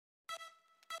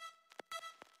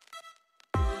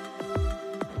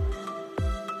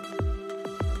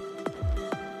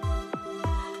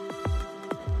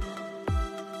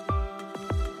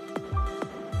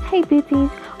Hey beauties,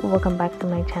 welcome back to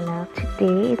my channel.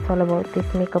 Today it's all about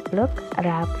this makeup look that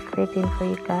I've created for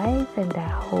you guys, and I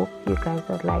hope you guys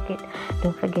will like it.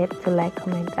 Don't forget to like,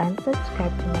 comment and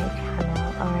subscribe to my channel.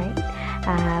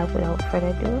 Alright, without further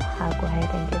ado, I'll go ahead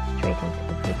and get straight into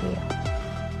the video.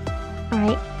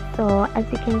 Alright, so as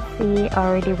you can see, I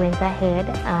already went ahead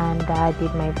and I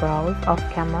did my brows off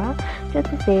camera just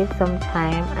to save some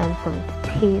time and some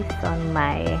space on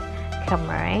my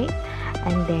camera, right?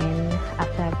 And then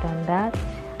after I've done that,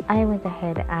 I went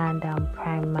ahead and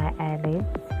primed my eyelids.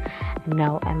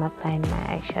 Now I'm applying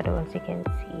my eyeshadow, as you can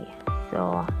see.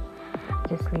 So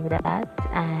just leave it at that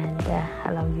and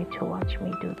allow you to watch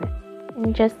me do this.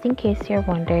 And just in case you're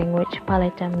wondering which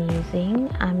palette I'm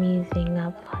using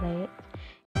a palette.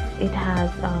 It has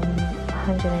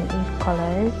 108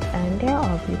 colors and they're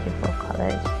all beautiful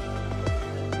colors.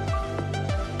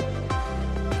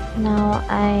 Now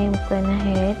I'm going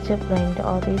ahead to blend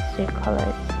all these three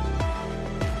colors.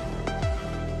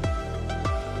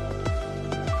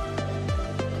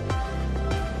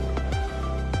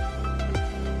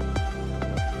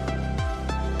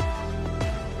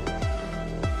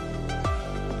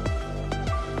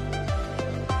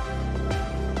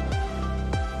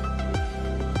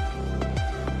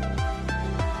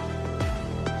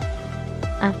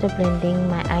 After blending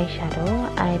my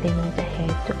eyeshadow, I then went ahead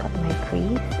to cut my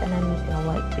crease, and I'm using a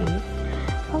white base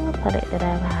from a palette that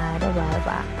I've had a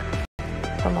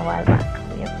while back.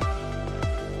 Yep.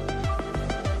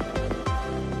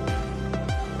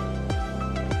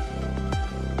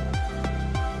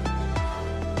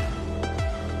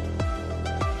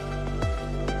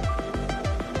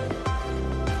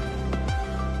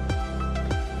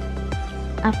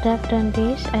 After I've done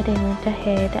this, I then went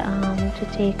ahead to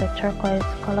take a turquoise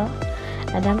color,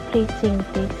 and I'm placing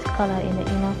this color in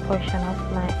the inner portion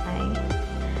of my eye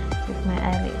with my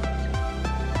eyelids.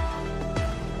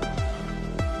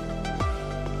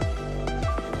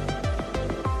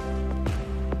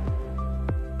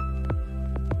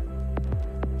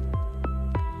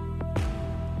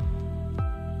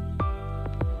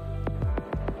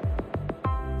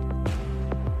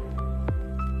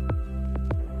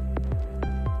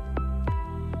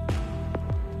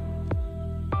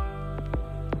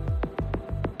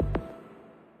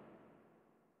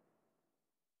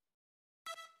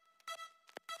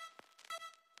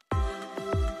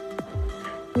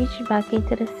 Reach back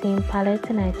into the same palette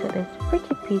and I took this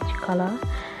pretty peach color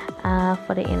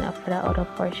for the outer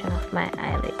portion of my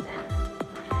eyelid,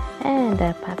 and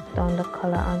I packed down the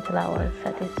color until I was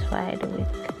satisfied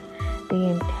with the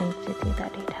intensity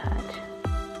that it had.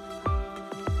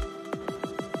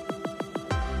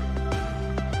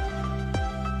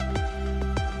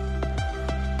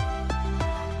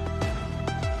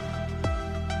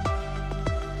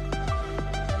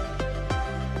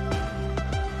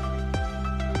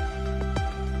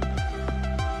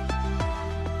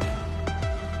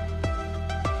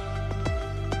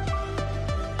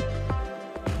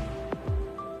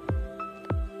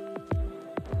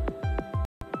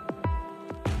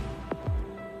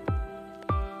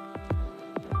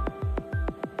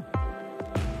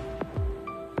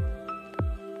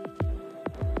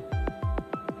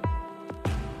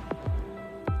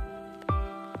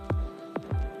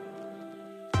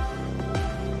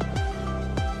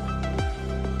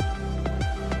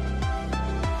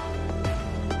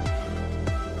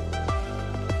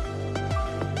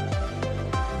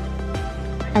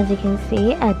 As you can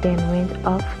see, I then went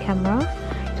off camera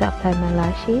to apply my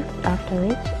lashes, after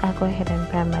which I go ahead and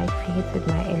prime my face with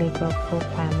my LA Girl Pro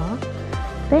Primer.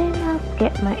 Then I'll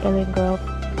get my LA Girl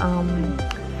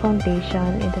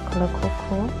foundation in the color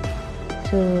Cocoa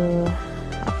to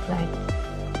apply.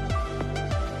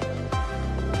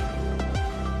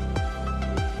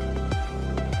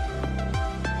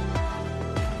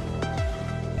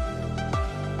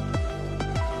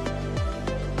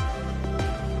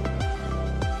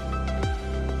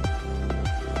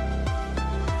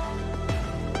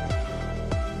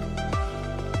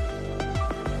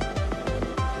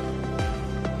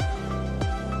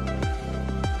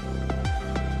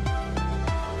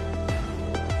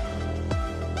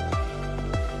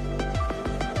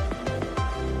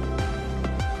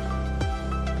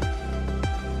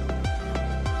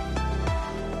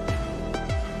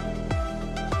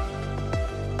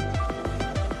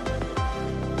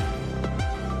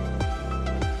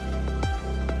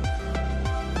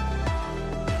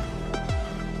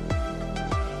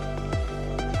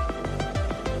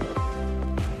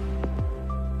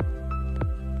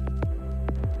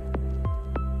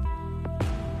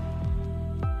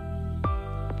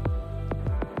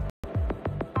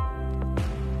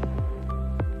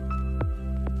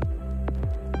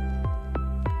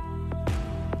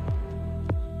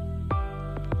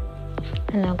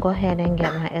 And I'll go ahead and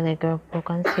get my LA Grwm Pro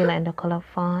Concealer in the color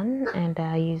Fawn, and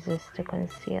I use this to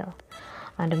conceal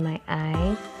under my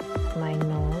eyes, my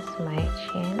nose, my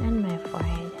chin, and my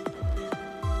forehead.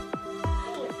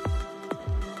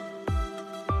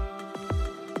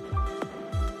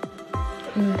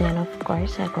 And then of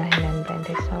course I'll go ahead and blend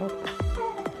this out.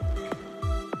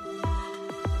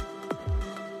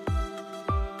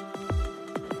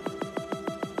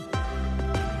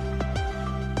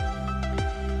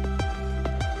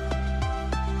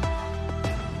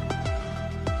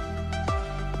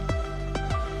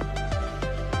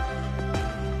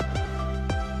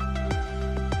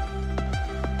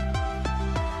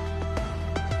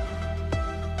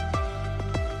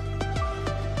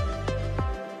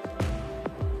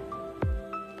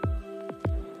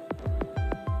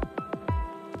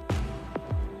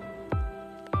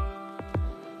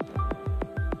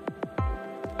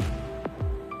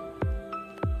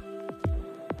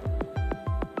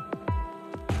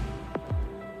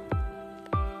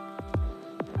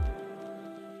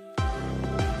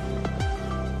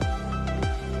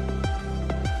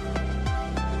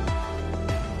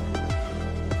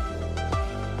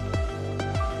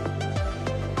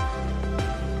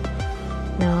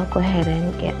 Now I'll go ahead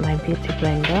and get my beauty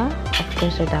blender, of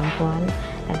course a damp one,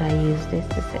 and I use this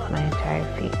to set my entire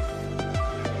face.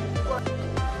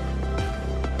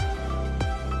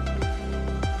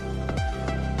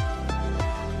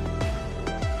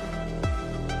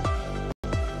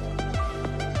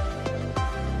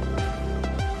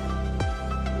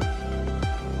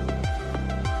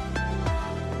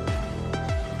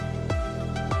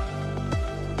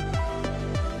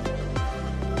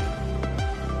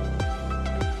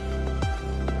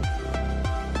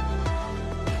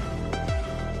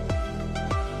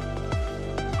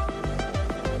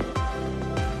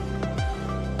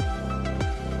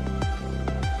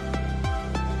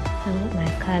 My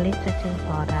curly setting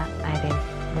powder, I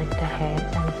then went ahead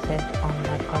and set on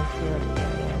my concealed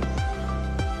areas.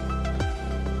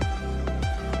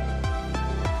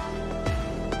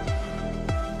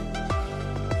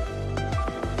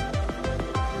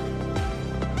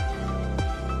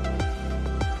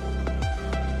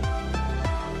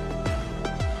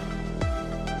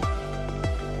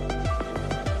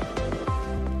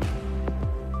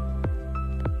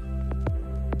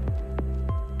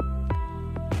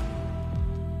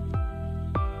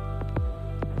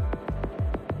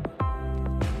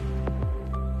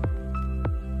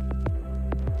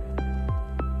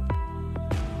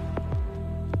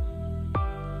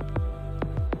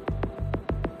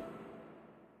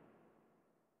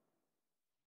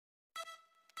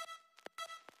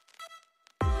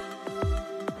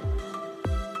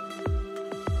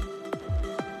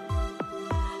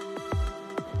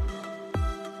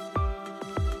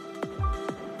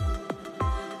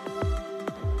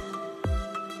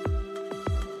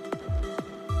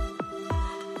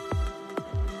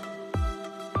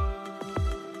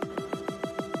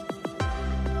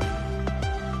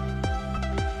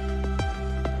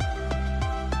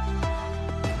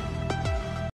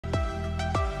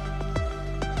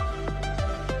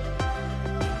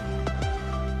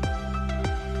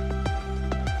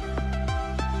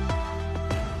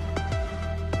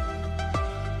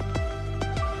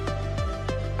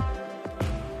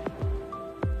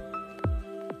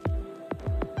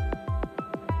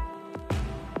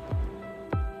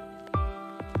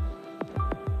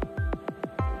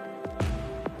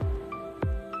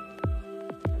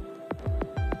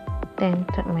 Then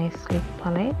took my sleep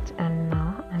palette, and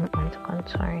now I'm on to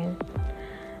contouring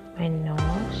my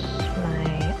nose,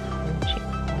 my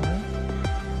cheekbone,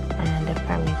 and the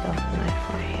perimeter of my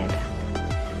forehead,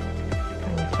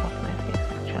 perimeter of my face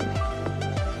actually.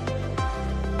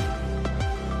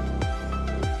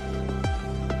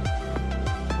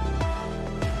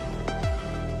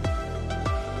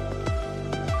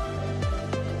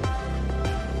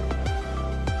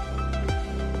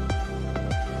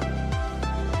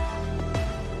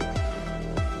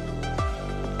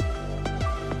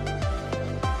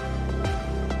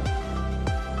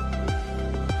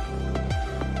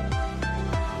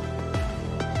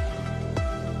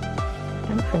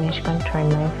 Finish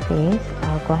contouring my face,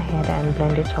 I'll go ahead and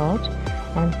blend it out,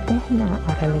 and then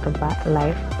I'll add a little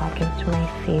life back into my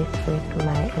face with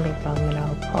my LA Grwm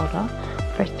mineral powder,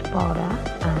 first powder,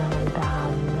 and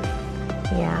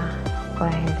yeah, go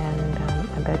ahead and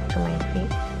add that to my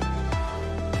face.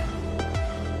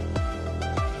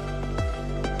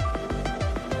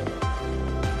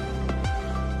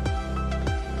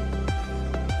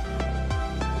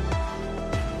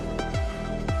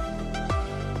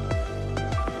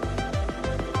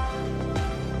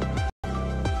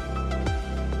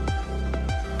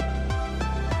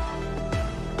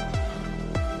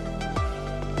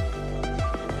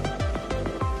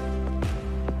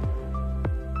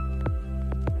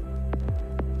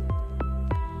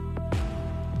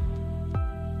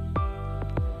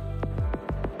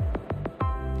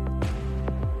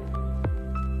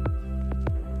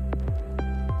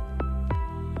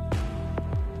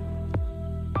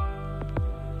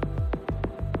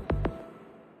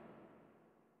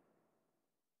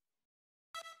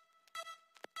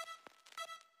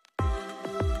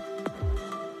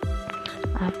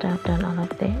 After I've done all of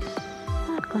this,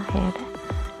 I'll go ahead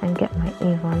and get my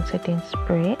Avon setting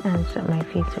spray and set my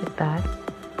face with that.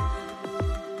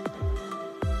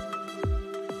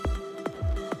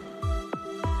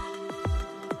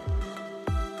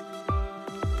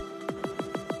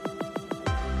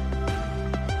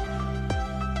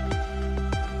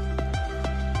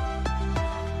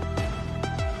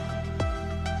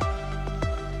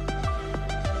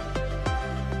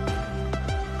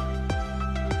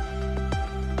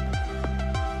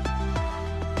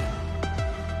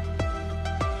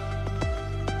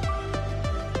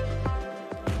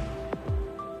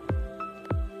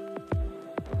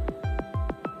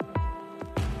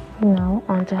 Now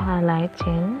onto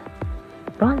highlighting,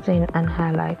 bronzing and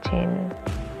highlighting,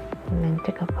 and then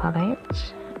take a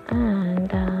palette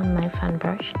and my fan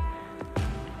brush,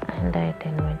 and I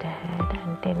then went ahead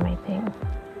and did my thing.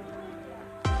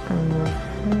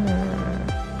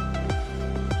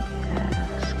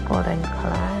 Yes, golden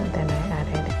color, and then I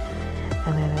added a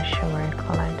little shimmery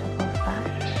color on top of that.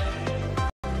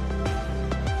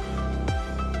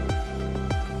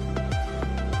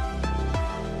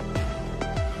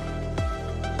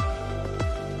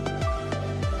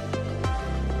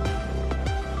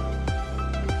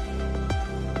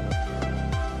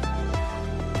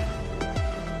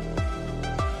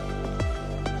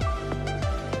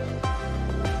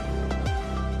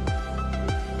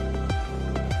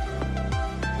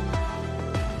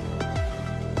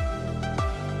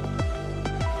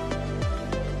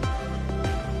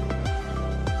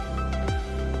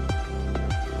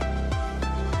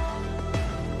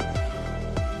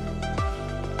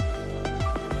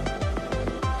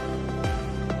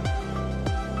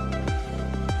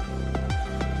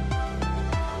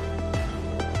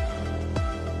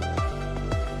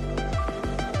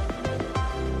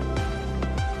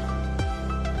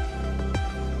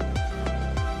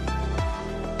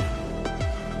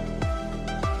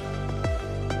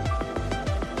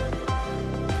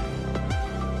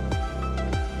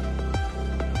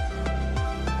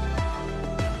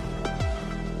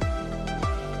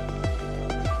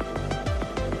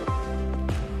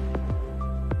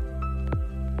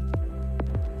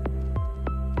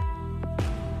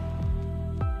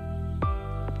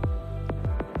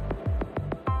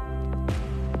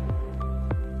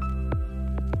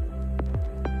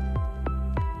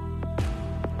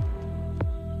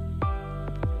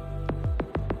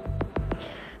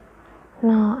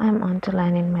 Now I'm on to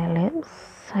lining my lips.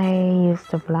 I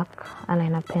used the black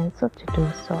eyeliner pencil to do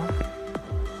so.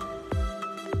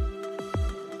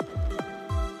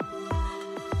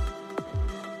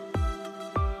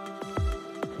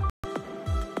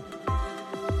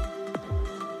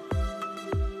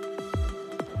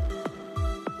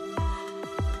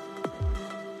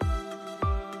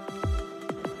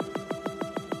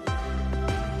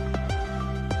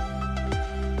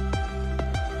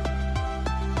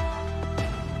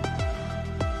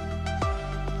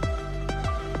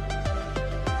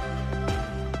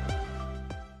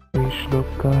 Look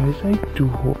guys, I do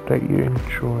hope that you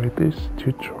enjoyed this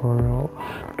tutorial.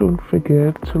 Don't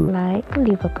forget to like,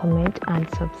 leave a comment and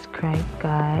subscribe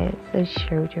guys. So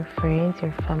share with your friends,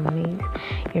 your families,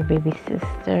 your baby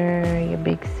sister, your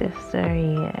big sister.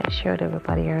 Yeah, share with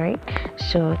everybody. Alright,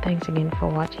 so thanks again for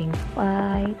watching.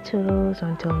 Bye, toodles,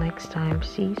 until next time,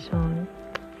 see you soon.